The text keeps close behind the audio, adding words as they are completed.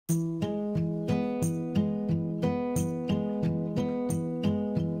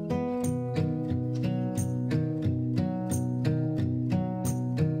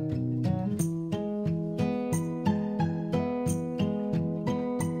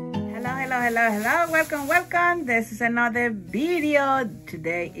hello, welcome. This is another video.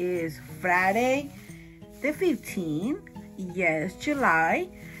 Today is Friday the 15th, yes, July,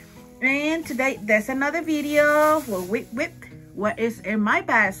 and today there's another video for whip what is in my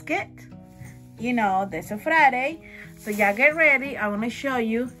basket. You know, there's a Friday, so y'all get ready. I want to show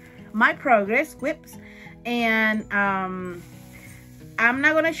you my progress whips, and I'm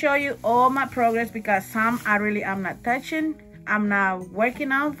not gonna show you all my progress because some I'm not touching. I'm not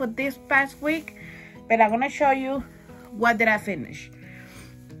working on for this past week, but I'm gonna show you what did I finish.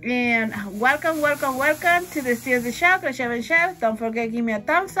 And welcome to the STEELE show, Crochet Chef. Don't forget, give me a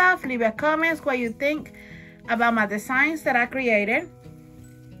thumbs up, leave your comments what you think about my designs that I created.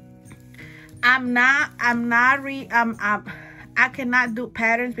 I cannot do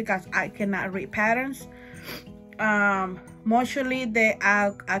patterns because I cannot read patterns. Mostly that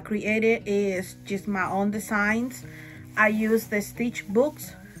I created is just my own designs. I use the stitch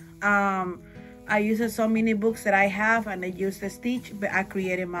books. I use so many books that I have, and I use the stitch, but I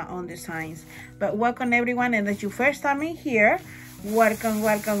created my own designs. But welcome everyone, and if you first time in here, welcome.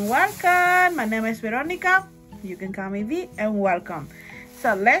 My name is Veronica. You can call me V, and welcome.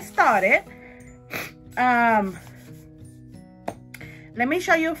 So let's start it. Let me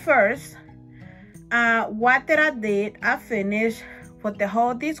show you first what that I did. I finished for the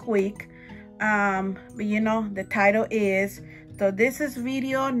whole this week. But you know, the title is, so this is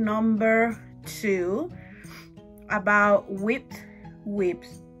video number 2 about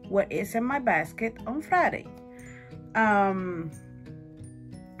whips what is in my basket on Friday.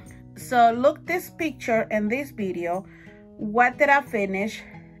 So look this picture in this video, what did I finish,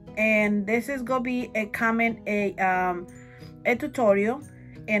 and this is gonna be a tutorial,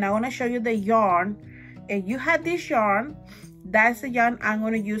 and I want to show you the yarn. If you have this yarn, that's the yarn I'm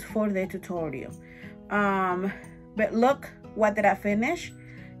going to use for the tutorial. But look what did I finish,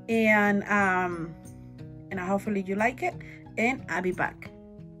 and hopefully you like it, and I'll be back.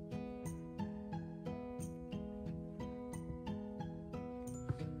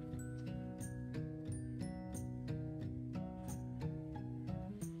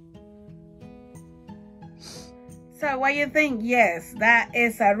 So what you think? Yes, that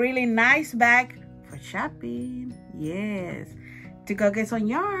is a really nice bag for shopping. Yes, to go get some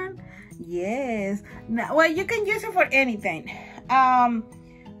yarn. Yes. Now, well, you can use it for anything.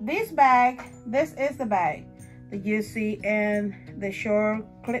 This bag, this is the bag that you see in the short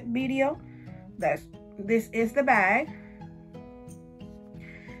clip video. This is the bag.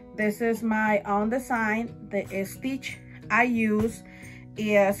 This is my own design. The stitch I use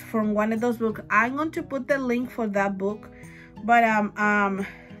is from one of those books. I'm going to put the link for that book, but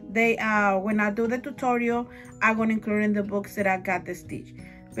when I do the tutorial, I'm going to include in the books that I got the stitch.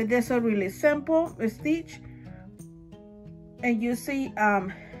 But this is a really simple stitch, and you see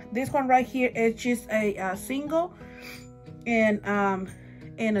this one right here is just a single and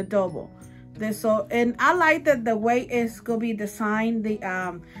a double. And I like that the way it's gonna be designed,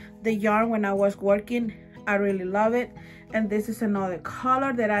 the yarn when I was working. I really love it. And this is another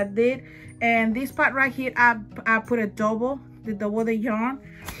color that I did, and this part right here I put a double the yarn,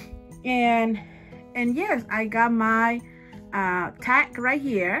 and yes, I got my tag right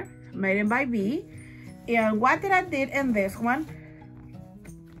here, made in by V. And what did I did in this one,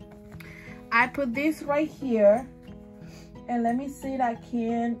 I put this right here, and let me see if I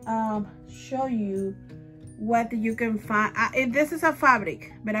can show you what you can find. This is a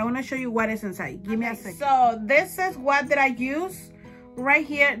fabric, but I want to show you what is inside. Give me a second. So this is what that I use right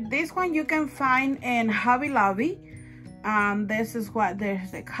here. This one you can find in Hobby Lobby. This is what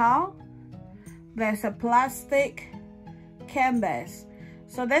there's a cow. There's a plastic canvas.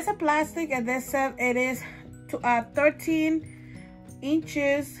 So there's a plastic, and this it is 13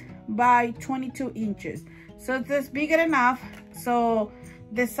 inches by 22 inches. So it's bigger enough. So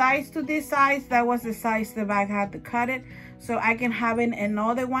the size to this size, that was the size the bag had to cut it. So I can have in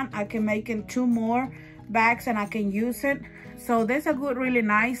another one. I can make it 2 more bags, and I can use it. So there's a good, really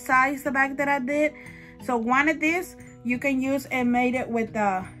nice size, the bag that I did. So one of these you can use, and made it with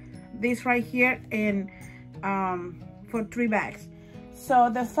this right here, and for 3 bags. So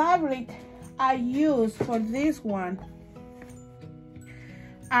the fabric I use for this one,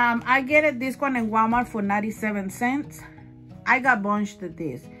 I get this one in Walmart for 97 cents. I got bunched of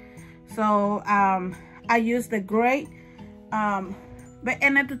this, so I use the gray, but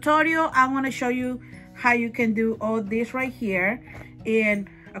in the tutorial I'm going to show you how you can do all this right here, and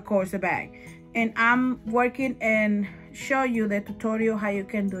of course the bag, and I'm working and show you the tutorial how you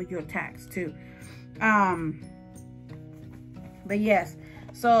can do your tags too. But yes,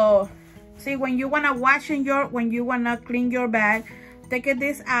 so see, when you want to wash when you want to clean your bag, take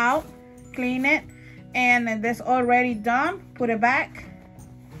this out clean it, and that's already done. Put it back,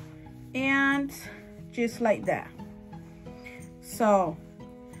 and just like that. So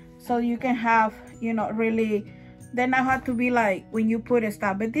you can have, you know, really, they not have to be like when you put it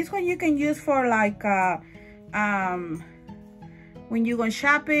stuff. But this one you can use for like when you go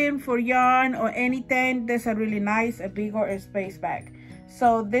shopping for yarn or anything. There's a really nice, a bigger space bag.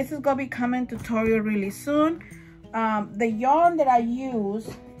 So this is gonna be coming tutorial really soon. The yarn that I use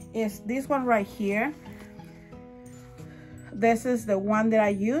is this one right here. This is the one that I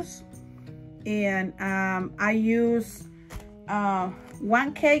use, and I use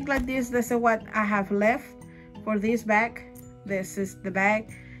one cake like this. This is what I have left for this bag. This is the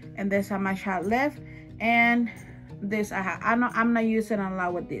bag, and this how much I have left, and this I'm not using a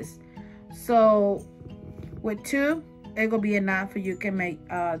lot with this. So with two, it will be enough for you can make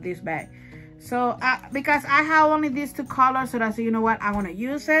this bag. So because I have only these two colors, so I said, you know what, I want to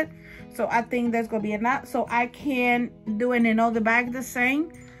use it. So I think that's gonna be enough. So I can do it in all the bag the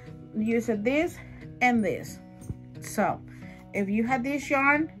same, use it this and this. So if you have this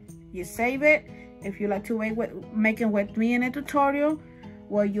yarn, you save it. If you like to make it with me in a tutorial,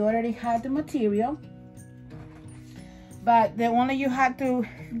 well, you already have the material. But the only you have to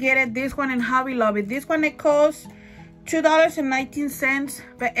get it, this one in Hobby Lobby. This one, it costs $2.19,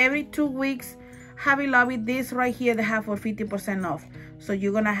 but every 2 weeks Hobby Lobby, this right here they have for 50% off. So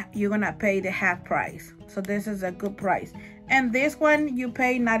you're gonna pay the half price. So this is a good price. And this one you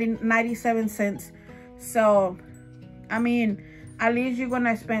pay 97 cents. So I mean, at least you're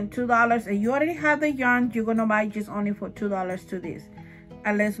gonna spend $2, and you already have the yarn. You're gonna buy just only for $2 to this,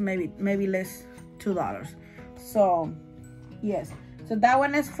 unless maybe less, $2. So yes, so that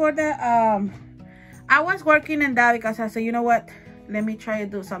one is for the I was working in that because I said, you know what, let me try to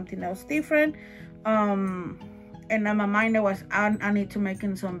do something else different. And in my mind it was I need to make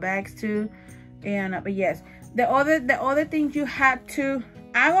in some bags too. And but yes, the other things you had to,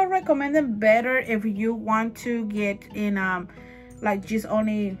 I would recommend them better if you want to get in like just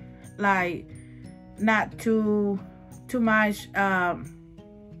only like not too much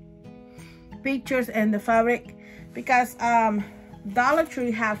pictures in the fabric, because Dollar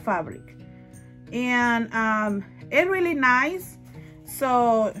Tree have fabric, and it's really nice.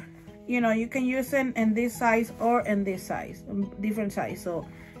 So you know, you can use it in this size or in this size, different size, so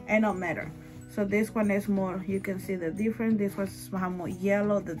it don't matter. So this one is more, you can see the difference. This was more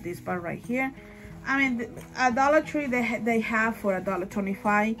yellow than this part right here. I mean, at Dollar Tree they have for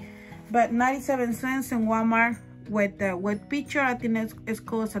 $1.25, but 97 cents in Walmart with picture, I think it's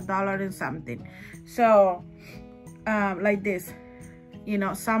cost $1 and something. So like this, you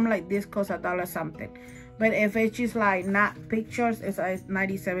know, some like this cost $1 something. But if it's just like not pictures, it's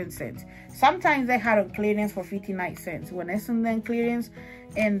 97 cents. Sometimes they have a clearance for 59 cents. When it's in the clearance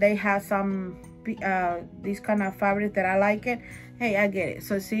and they have some this kind of fabric that I like it, hey, I get it.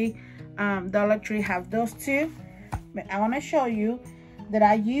 So see, Dollar Tree have those two. But I want to show you that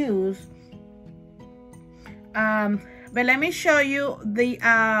I use. But let me show you the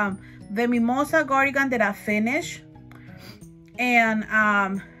Mimosa cardigan that I finished. And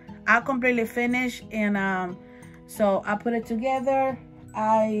I completely finished, and so I put it together.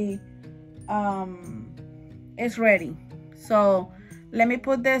 It's ready. So let me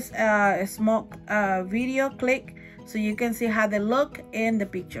put this small video clip so you can see how they look in the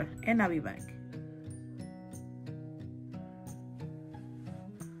picture, and I'll be back.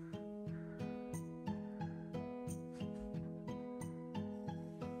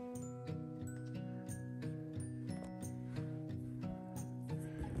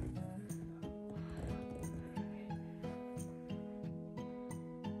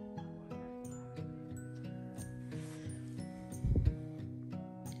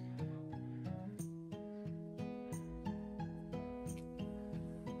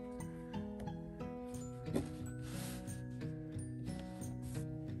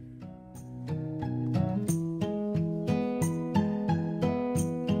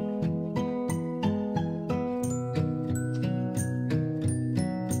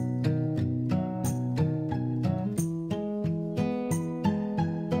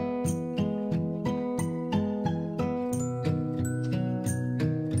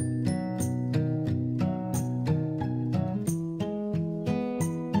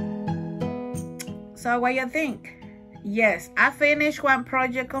 So what you think? Yes, I finished one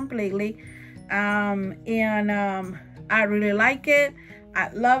project completely, and I really like it. I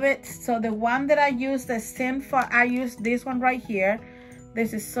love it. So the one that I use, the stem for, I use this one right here.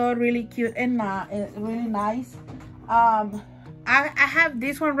 This is so really cute and really nice. I have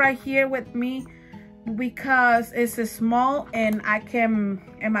this one right here with me because it's a small, and I can,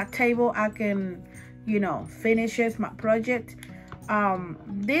 in my table, I can, you know, finish it, my project.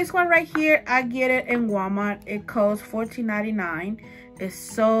 This one right here, I get it in Walmart. It costs $14.99. It's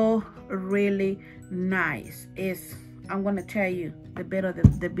so really nice. It's, I'm gonna tell you,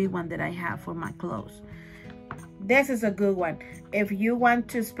 the big one that I have for my clothes. This is a good one if you want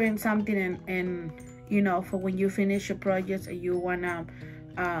to spend something in you know, for when you finish your projects and you wanna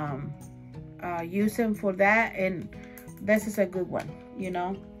use them for that. And this is a good one, you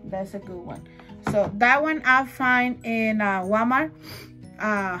know, that's a good one. So that one I find in Walmart.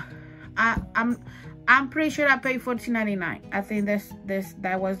 I'm pretty sure I paid $14.99. I think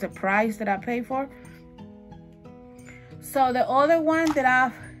that was the price that I paid for. So the other one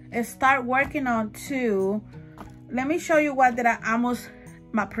that I start working on too, let me show you what that I almost,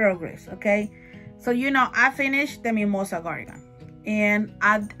 my progress, okay? So you know, I finished the mimosa garden, and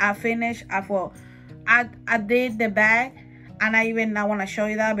I finished, I did the bag, and I want to show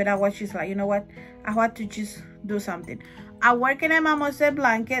you that, but I was just like, you know what, I want to just do something. I'm working on my mosaic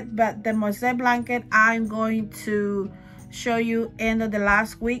blanket, but the mosaic blanket I'm going to show you end of the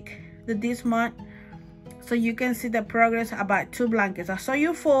last week, this month, so you can see the progress about 2 blankets. I saw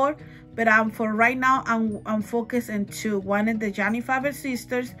you 4, but for right now I'm focused into one of the Johnny Faber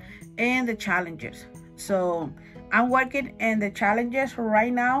sisters and the challengers. So I'm working in the challengers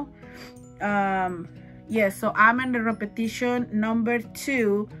right now. Yes, so I'm in the repetition number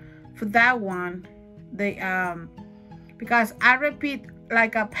 2 for that one. Because I repeat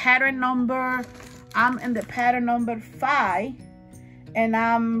like a pattern number, I'm in the pattern number 5, and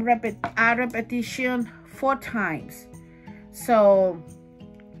I repetition 4 times. So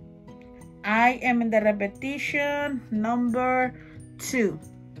I am in the repetition number 2.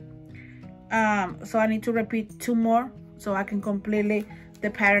 So I need to repeat 2 more so I can completely the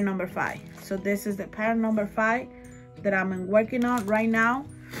pattern number 5. So this is the pattern number 5 that I'm working on right now.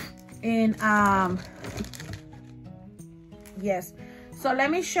 And yes, so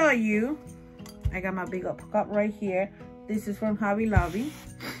let me show you. I got my big up cup right here. This is from Hobby Lobby.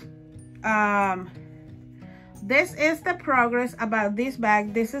 This is the progress about this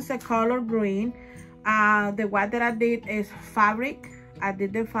bag. This is a color green. The one that I did is fabric. I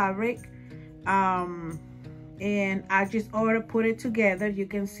did the fabric, and I just already put it together. You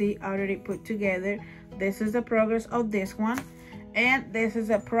can see already put together. This is the progress of this one, and this is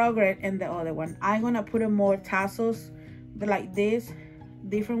the progress in the other one. I'm gonna put in more tassels like this,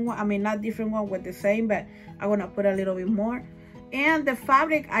 different one, I mean not different one with the same, but I'm gonna put a little bit more. And the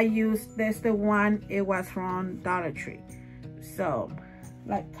fabric I used, that's the one, it was from Dollar Tree. So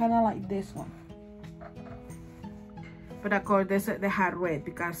like kind of like this one, but of course this they had red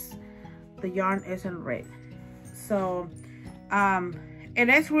because the yarn isn't red. So it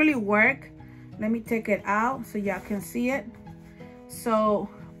is really work. Let me take it out so y'all can see it. So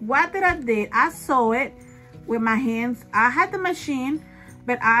what did I did, I sew it with my hands. I had the machine,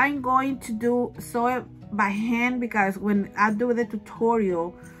 but I'm going to sew it by hand, because when I do the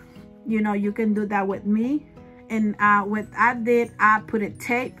tutorial, you know, you can do that with me. And what I did, I put a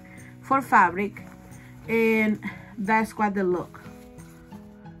tape for fabric, and that's what they look,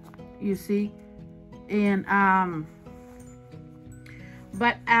 you see. And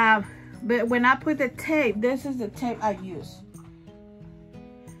but when I put the tape, this is the tape I use.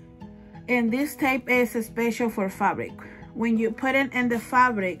 And this tape is special for fabric. When you put it in the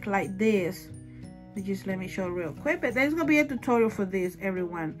fabric like this, just let me show real quick, but there's gonna be a tutorial for this,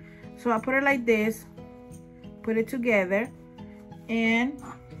 everyone. So I put it like this, put it together, and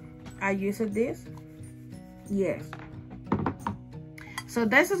I use this. Yes. So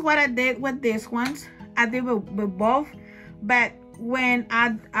this is what I did with this ones. I did with both, but when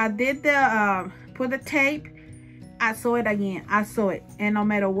I did the put the tape, I sew it again. I sew it, and no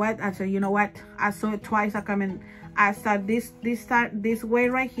matter what, I said, you know what? I sew it twice. I come in. I start this way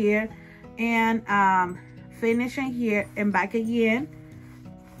right here, and finishing here and back again.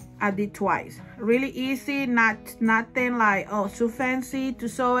 I did twice. Really easy. Nothing like, oh, too fancy to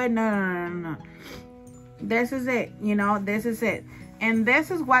sew it. No. This is it. You know, this is it. And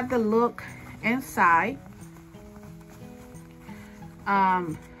this is what the look inside.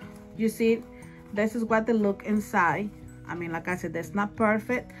 You see, this is what the look inside. I mean, like I said, that's not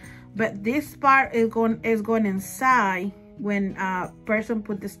perfect, but this part is going inside. When person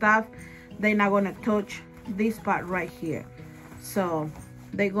put the stuff, they're not gonna touch this part right here. So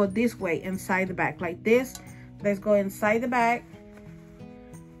they go this way inside the bag like this. Let's go inside the bag,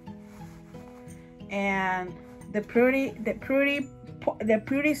 and the pretty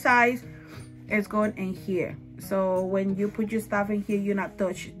size is going in here. so when you put your stuff in here, you not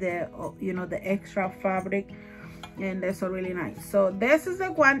touch the, you know, the extra fabric, and that's so really nice. So this is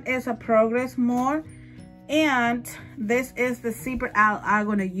the one, is a progress more, and this is the zipper I'm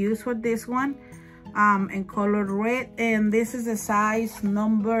gonna use for this one, in color red, and this is the size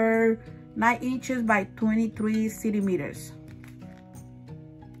number 9 inches by 23 centimeters.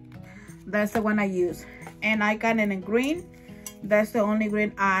 That's the one I use, and I got it in green. That's the only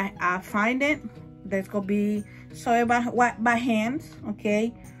green I find it. That's gonna be sewn by hands,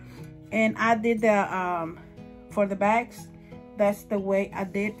 okay? And I did the for the bags. That's the way I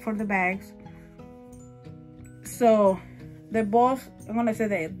did for the bags. So the boss, I'm gonna say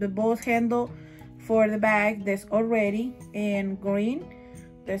that the boss handle for the bag, that's already in green.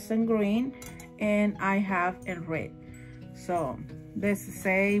 That's in green, and I have in red. So that's the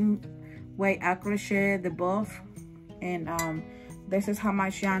same way I crochet the both, and this is how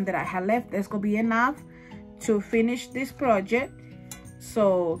much yarn that I have left. That's gonna be enough to finish this project.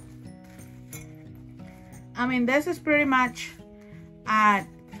 So I mean, this is pretty much I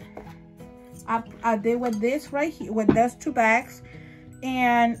did with this right here, with those 2 bags,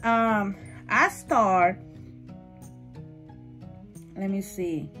 and I start, let me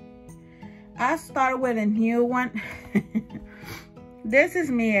see, I start with a new one. This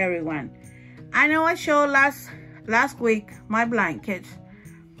is me, everyone. I know I showed last week my blankets,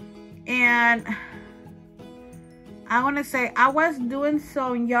 and I want to say I was doing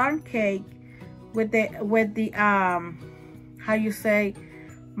some yarn cake with the how you say,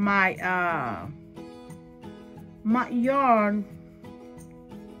 my yarn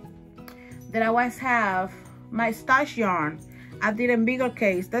that I always have, my stash yarn. I did a bigger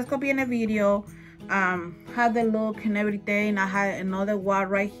case. That's gonna be in a video, how the look and everything. I had another wad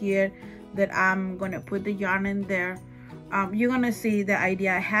right here that I'm gonna put the yarn in there. You're gonna see the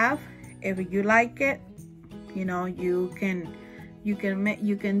idea I have. If you like it, you know, you can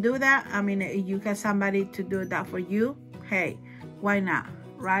do that. I mean, if you got somebody to do that for you, hey, why not,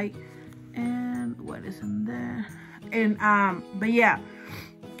 right? And what is in there? And but yeah,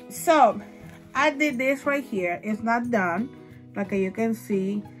 so I did this right here. It's not done, like you can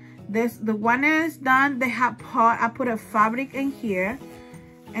see. This, the one that is done, they have part, I put a fabric in here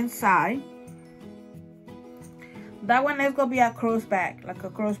inside. That one is gonna be a cross back, like a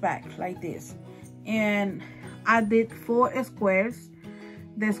cross back, like this. And I did 4 squares.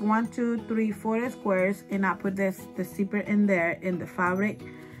 There's 1, 2, 3, 4 squares, and I put the zipper in there in the fabric.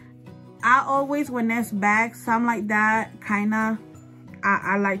 I always, when there's bags, something like that, kinda,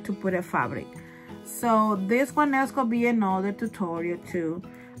 I like to put a fabric. So this one is gonna be another tutorial too.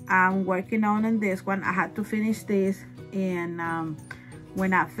 I'm working on in this one. I had to finish this, and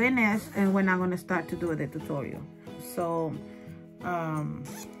when I finish, and when I'm gonna start to do the tutorial. So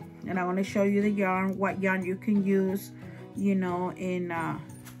and I'm gonna show you the yarn, what yarn you can use, you know. And I'm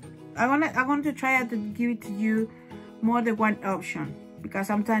gonna try to give it to you more than one option, because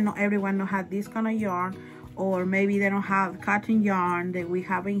sometimes not everyone don't have this kind of yarn, or maybe they don't have cotton yarn that we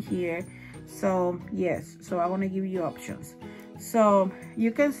have in here. So yes, so I want to give you options. So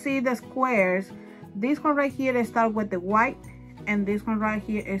you can see the squares. This one right here is start with the white, and this one right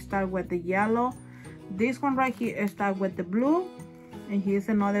here is start with the yellow. This one right here is start with the blue, and here's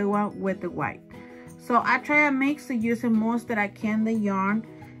another one with the white. So I try to mix to use the most that I can the yarn,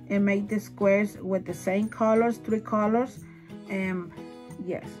 and make the squares with the same colors, 3 colors. And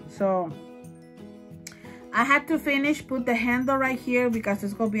yes, so I had to finish, put the handle right here, because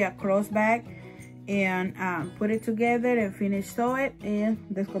it's gonna be a cross back, and put it together and finish sew it, and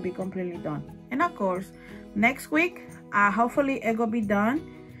this gonna be completely done. And of course, next week, hopefully it gonna be done.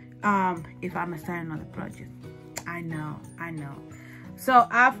 If I'm starting another project, I know. So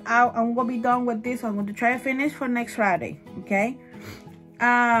I'm gonna be done with this. I'm going to try to finish for next Friday. Okay.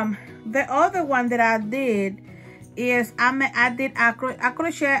 The other one that I did is I did a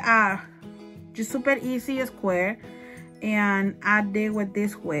crochet just super easy square, and I did with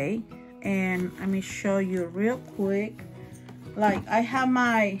this way. And let me show you real quick. Like, I have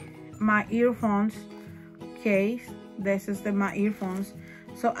my earphones case. This is my earphones.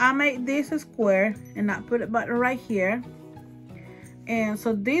 So I made this square, and I put it button right here. And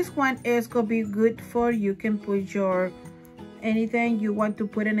so this one is gonna be good for, you can put your anything you want to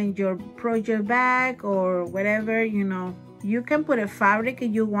put it in your project bag or whatever, you know. You can put a fabric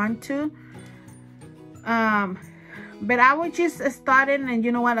if you want to. But I was just starting, and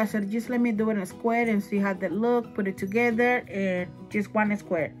you know what, I said, just let me do it in a square and see how they look, put it together, and just one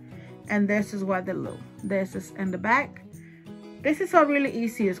square. And this is what they look. This is in the back. This is a really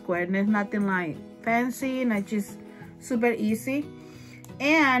easy square, and there's nothing like fancy, and it's just super easy.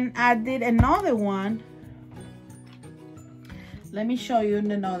 And I did another one let me show you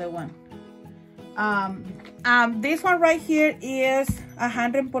another one. This one right here is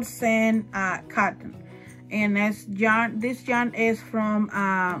 100% cotton, and this yarn is from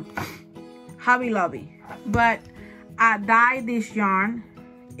Hobby Lobby, but I dyed this yarn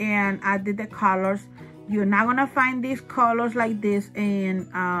and I did the colors. You're not gonna find these colors like this in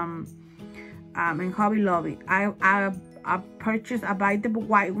Hobby Lobby. I buy the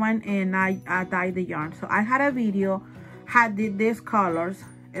white one and I dyed the yarn. So I had a video how I did these colors.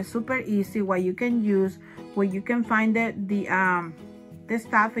 It's super easy, what you can use, where you can find the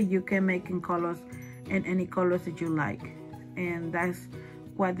stuff and you can make in colors, in any colors that you like. And that's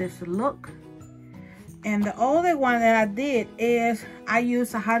what this look. And the other one that I did is I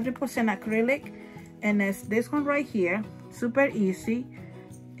use 100% acrylic, and it's this one right here, super easy.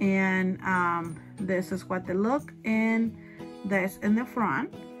 And this is what they look, and that's in the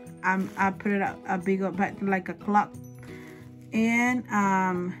front. I put it a bigger, but like a clock. And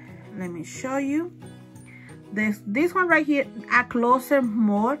let me show you this one right here. I close it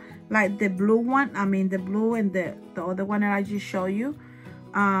more like the blue one, I mean the blue, and the other one that I just showed you,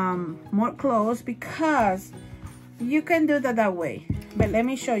 more close, because you can do that way. But let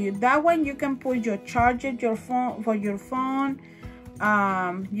me show you that one. You can put your charger, your phone, for your phone.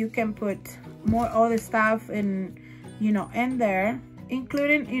 You can put more other stuff in, you know, in there,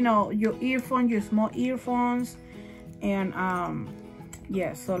 including, you know, your earphones, your small earphones. And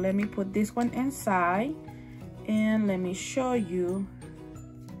yeah, so let me put this one inside, and let me show you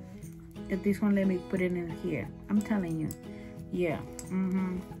if this one, let me put it in here. I'm telling you, yeah.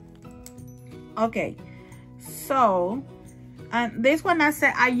 Okay, so and this one, I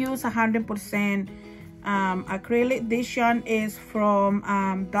said I use 100% acrylic. This yarn is from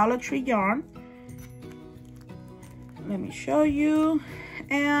Dollar Tree yarn. Let me show you,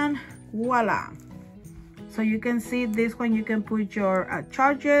 and voila. So you can see this one, you can put your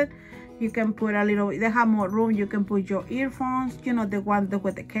charger, you can put a little, they have more room, you can put your earphones, you know, the one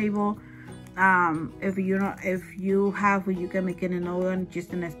with the cable. If you have, you can make it another one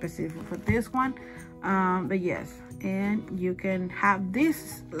just in a specific for this one. But yes, and you can have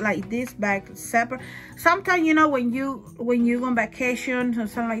this, like this bag separate. Sometimes, you know, when you go on vacation or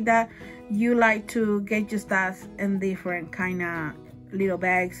something like that, you like to get your stuff in different kind of little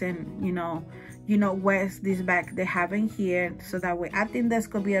bags, and you know where's this bag they have in here, so that way I think that's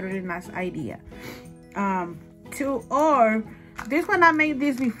gonna be a really nice idea. Or this one, I made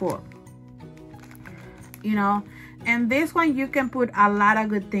this before, you know, and this one you can put a lot of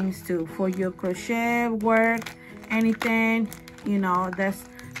good things too for your crochet work, anything, you know. This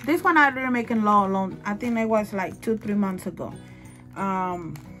one I didn't make in long, I think it was like 2-3 months ago.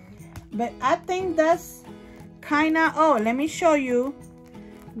 But I think that's kind of, oh, let me show you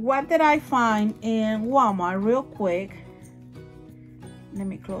what did I find in Walmart real quick. Let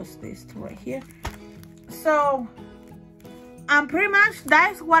me close this to right here. So pretty much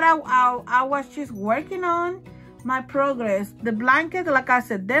that's what I was just working on, my progress. The blanket, like I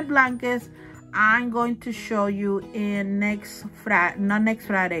said, the blankets I'm going to show you in next Friday, not next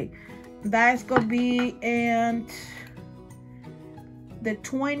Friday, that's gonna be in the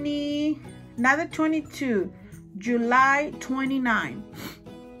 22, July 29.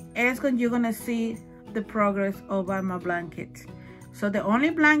 You're gonna see the progress over my blankets. So the only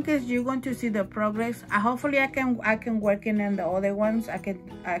blankets you're going to see the progress. Hopefully I can work in the other ones. I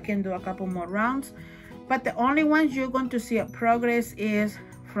can do a couple more rounds, but the only ones you're going to see a progress is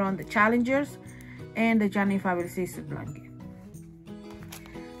from the challengers and the Johnny Fabric Sisters blanket.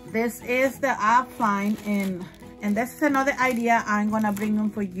 This is the outline, and this is another idea I'm gonna bring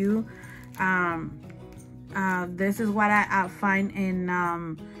on for you. This is what I find in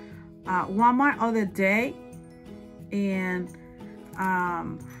Walmart other day, and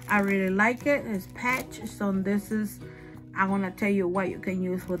I really like it. It's patch. So this is, I'm gonna tell you what you can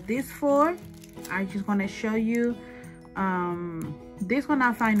use for this for. I just want to show you this one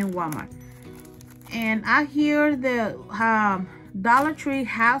I find in Walmart, and I hear the Dollar Tree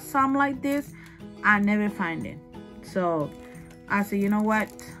has some like this. I never find it, so I said, you know what,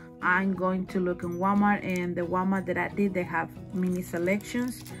 I'm going to look in Walmart, and the Walmart that I did, they have mini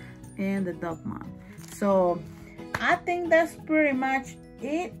selections and the dog mount. So I think that's pretty much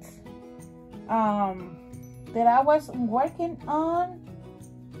it that I was working on.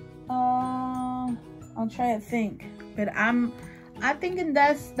 I'll try to think, but I'm thinking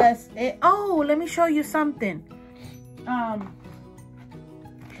that's it. Oh, let me show you something.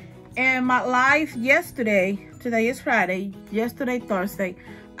 In my live yesterday, today is Friday, yesterday Thursday,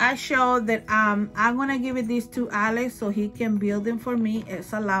 I showed that I'm gonna give it these to Alex so he can build them for me.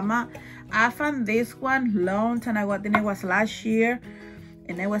 It's a llama. I found this one long time ago. I think it was last year,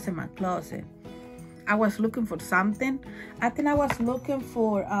 and it was in my closet. I was looking for something. I think I was looking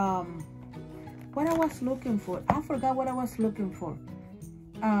for what I was looking for. I forgot what I was looking for.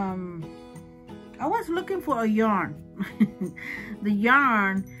 I was looking for a yarn. The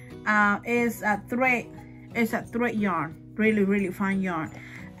yarn is a thread. It's a thread yarn. Really, really fine yarn.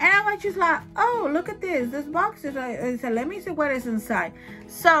 And I was just like, oh, look at this. This box is let me see what is inside.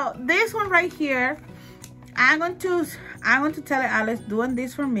 So this one right here, I'm going to tell Alex doing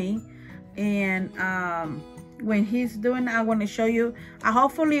this for me. And when he's doing it, I want to show you.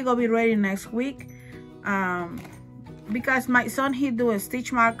 Hopefully it will be ready next week. Because my son, he do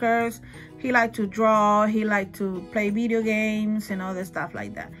stitch markers. He like to draw. He like to play video games and all the stuff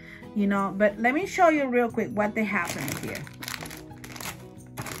like that, you know. But let me show you real quick what they have in here.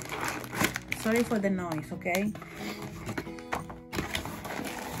 Sorry for the noise, okay?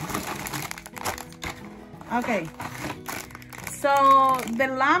 Okay. So the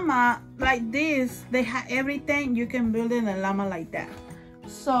llama like this, they have everything. You can build in a llama like that.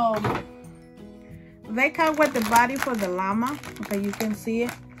 So they come with the body for the llama. Okay, you can see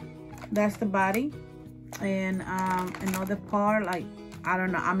it. That's the body. And another part, like, I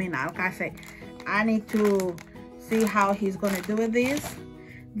don't know. I mean, like I say, I need to see how he's gonna do with this.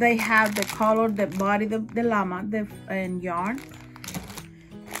 They have the color, the body, the llama, and yarn.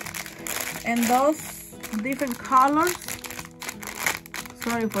 And those different colors.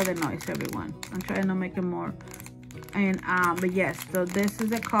 Sorry for the noise, everyone. I'm trying to make it more. And but yes, so this is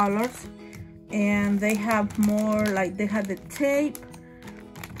the colors. And they have more, like they have the tape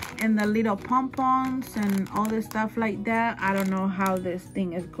and the little pom-poms and all the stuff like that. I don't know how this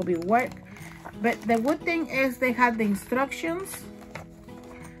thing is gonna be work, but the good thing is they have the instructions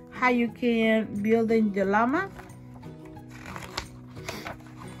how you can build in the llama.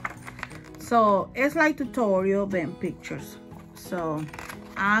 So it's like tutorial but in pictures. So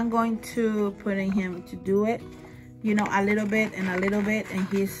I'm going to put in him to do it, you know, a little bit and a little bit in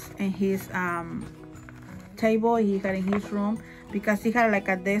his table he got in his room, because he had like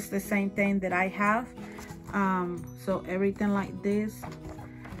a this, the same thing that I have. So everything like this,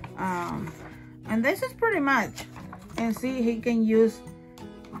 and this is pretty much. And see, he can use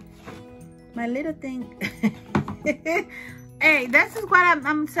my little thing. Hey, this is what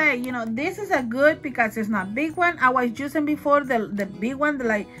I'm saying, you know, this is a good, because it's not big one. I was using before the big one,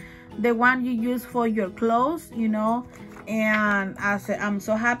 like the one you use for your clothes, you know. And I said, I'm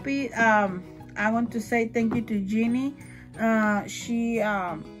so happy. I want to say thank you to Jeannie. She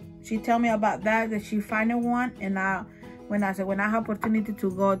told me about that she found one, and when I have opportunity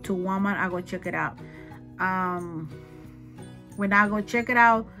to go to Walmart, I go check it out. When I go check it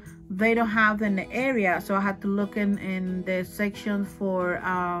out, they don't have in the area, so I had to look in the section for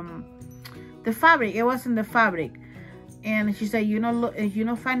the fabric. It was in the fabric, and she said, you know, look, if you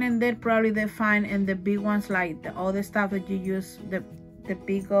don't find in there, probably they find in the big ones, like the other stuff that you use, the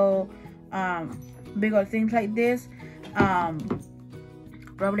big old things like this.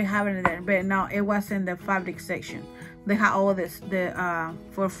 Probably have it in there, but no, it was in the fabric section. They have all this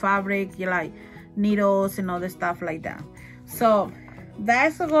for fabric, you like needles and all the stuff like that. So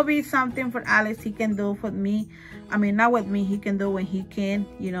that's gonna be something for Alex. He can do for me. I mean, not with me, he can do when he can,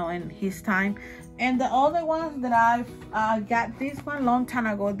 you know, in his time. And the other ones that I've got, this one long time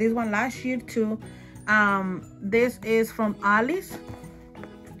ago, this one last year too. This is from Alice.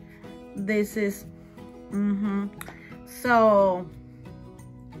 This is so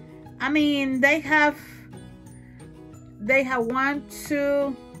I mean, they have 1,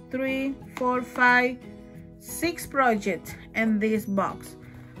 2, 3, 4, 5, 6 projects in this box,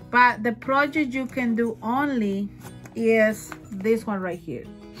 but the project you can do only is this one right here.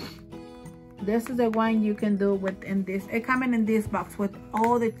 This is the one you can do within this. It coming in this box with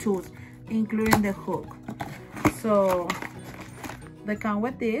all the tools, including the hook. So they come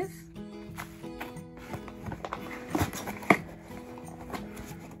with this.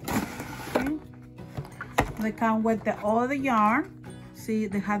 Okay. They come with all the yarn. See,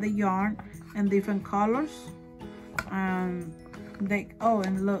 they have the yarn in different colors. And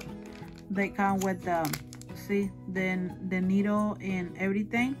look, they come with the, see, the needle and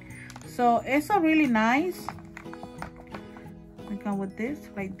everything. So it's a really nice. They come with this,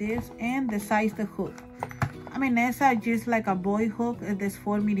 like this, and the size the hook. I mean, it's just like a boy hook. It's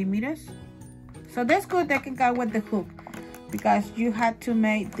 4 millimeters. So that's good. They can come with the hook, because you had to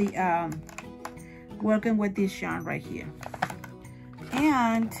make the working with this yarn right here.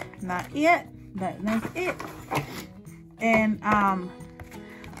 And not yet, but that's it. And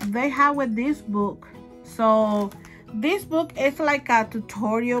they have with this book. So this book is like a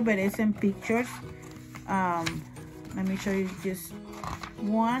tutorial, but it's in pictures. Let me show you just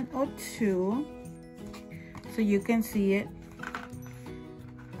one or two so you can see it.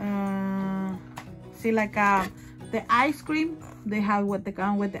 See, like the ice cream, they have what they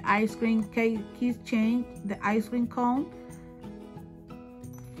come with the ice cream keys chain, the ice cream cone.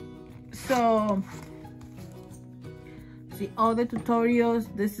 So see all the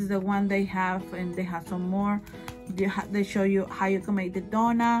tutorials. This is the one they have, and they have some more. They show you how you can make the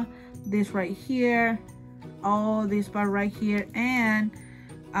donut. This right here, all this part right here, and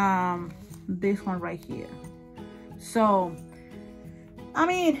this one right here. So I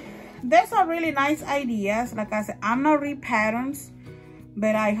mean, there's some really nice ideas. Like I said, I'm not read patterns,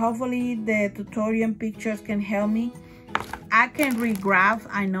 but hopefully the tutorial and pictures can help me. I can read graphs.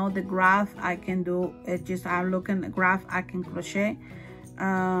 I know the graph I can do. It's just I look in the graph, I can crochet.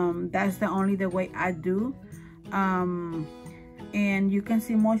 That's the way I do. And you can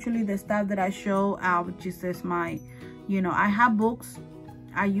see mostly the stuff that I show out just as my, you know, I have books.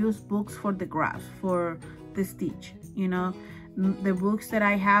 I use books for the graphs, for the stitch, you know. The books that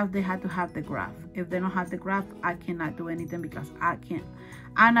I have, they have to have the graph. If they don't have the graph, I cannot do anything because I can't.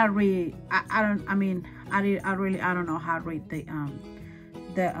 I'm not really. I don't know how to read the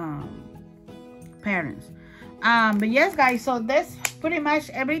patterns. But yes, guys. So that's pretty much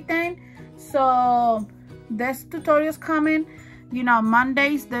everything. So this tutorial's coming. You know,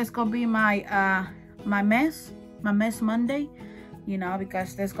 Mondays there's gonna be my my mess Monday. You know,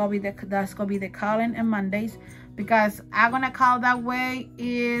 because that's gonna be the calling and Mondays. Because I'm gonna call that way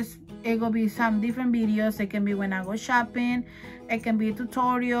is it gonna be some different videos. It can be when I go shopping, it can be a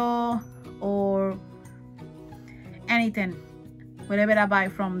tutorial or anything, whatever I buy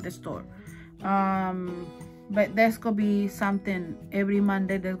from the store. But there's gonna be something every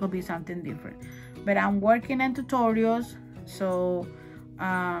Monday. There's gonna be something different. But I'm working in tutorials, so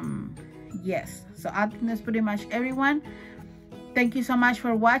yes. So I think that's pretty much everyone. Thank you so much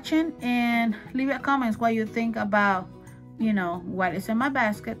for watching, and leave your comments what you think about, you know, what is in my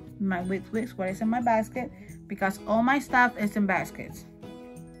basket, my WIP Wips, what is in my basket, because all my stuff is in baskets.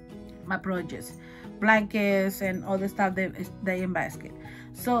 My projects, blankets, and all the stuff they in basket.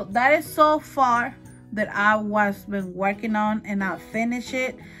 So that is so far that I was been working on, and I'll finish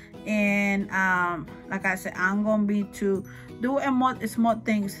it. And like I said, I'm gonna be to do small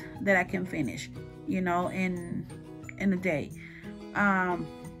things that I can finish, you know, in a day.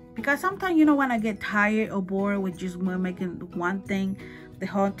 Because sometimes, you know, when I get tired or bored with just making one thing the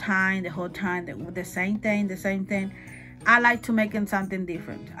whole time, the same thing, I like to making something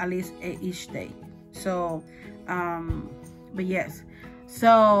different, at least each day. So but yes,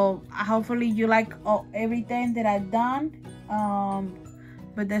 so hopefully you like everything that I've done.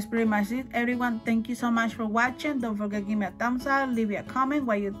 But that's pretty much it, everyone. Thank you so much for watching. Don't forget to give me a thumbs up, leave me a comment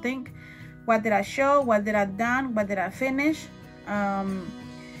what you think, what did I show, what did I done, what did I finish.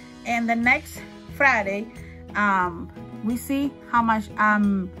 And the next Friday, we see how much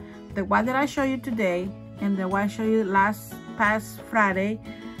the what did I show you today and the what I showed you past Friday.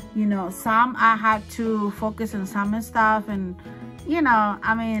 You know, some I had to focus on some stuff, and you know,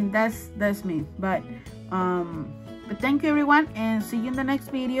 I mean, that's me. But thank you everyone, and see you in the next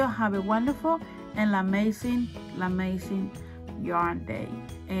video. Have a wonderful and amazing yarn day.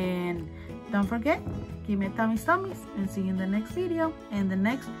 And don't forget, give me a tummies, and see you in the next video and the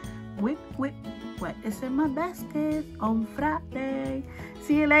next WIP what is in my basket on Friday.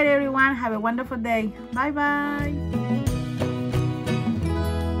 See you later everyone. Have a wonderful day. Bye bye.